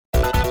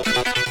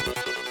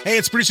Hey,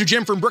 it's producer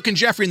Jim from Brooke and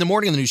Jeffrey in the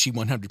morning on the new She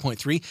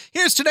 100.3.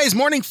 Here's today's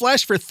morning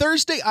flash for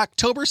Thursday,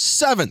 October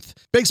 7th.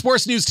 Big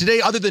sports news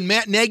today other than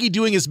Matt Nagy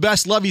doing his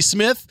best Lovie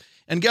Smith.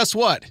 And guess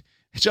what?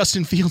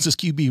 Justin Fields is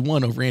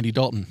QB1 over Andy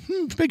Dalton.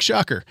 Big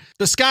shocker.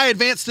 The Sky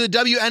advanced to the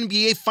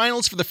WNBA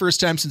Finals for the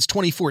first time since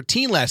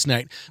 2014 last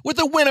night with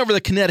a win over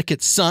the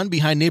Connecticut Sun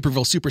behind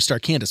Naperville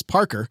superstar Candace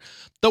Parker.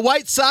 The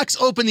White Sox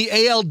opened the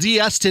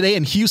ALDS today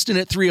in Houston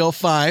at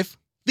 3:05.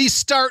 The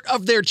start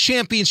of their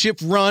championship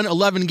run,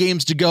 11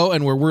 games to go,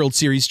 and we're World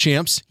Series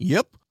champs.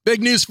 Yep.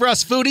 Big news for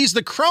us foodies.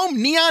 The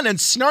Chrome, Neon, and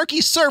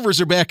Snarky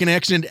servers are back in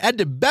action at Ed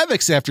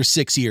DeBevick's after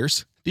 6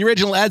 years. The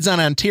original Ed's on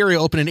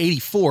Ontario opened in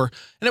 84,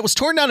 and it was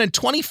torn down in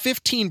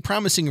 2015,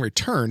 promising a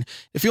return.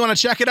 If you want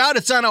to check it out,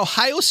 it's on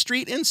Ohio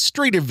Street in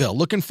Streeterville.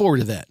 Looking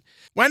forward to that.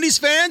 Wendy's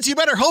fans, you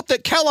better hope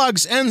that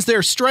Kellogg's ends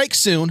their strike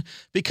soon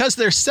because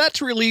they're set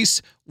to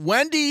release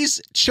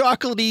Wendy's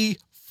Chocolatey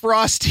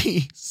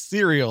Frosty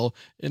cereal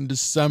in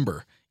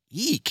December.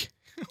 Eek.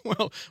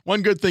 Well,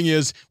 one good thing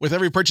is, with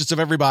every purchase of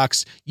every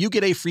box, you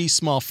get a free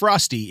small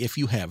Frosty if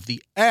you have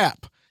the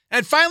app.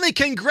 And finally,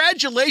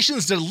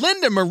 congratulations to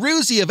Linda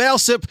Maruzzi of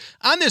Alsip.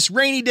 On this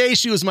rainy day,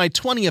 she was my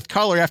 20th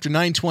caller after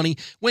 9:20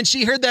 when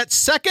she heard that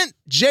second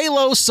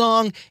J-Lo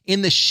song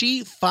in the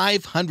She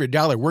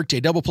 $500 Workday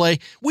Double Play.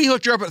 We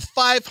hooked her up at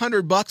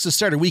 $500 to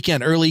start her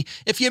weekend early.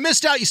 If you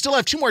missed out, you still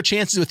have two more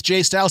chances with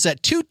Jay Styles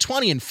at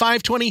 2:20 and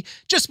 5:20.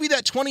 Just be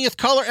that 20th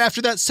caller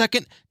after that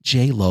second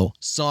J-Lo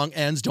song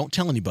ends. Don't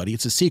tell anybody.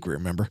 It's a secret,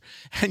 remember?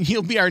 And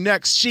you'll be our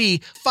next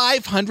She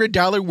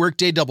 $500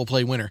 Workday Double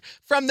Play winner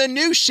from the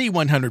new She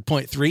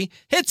 100.3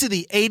 hits of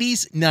the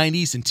 80s,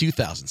 90s, and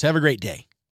 2000s. Have a great day.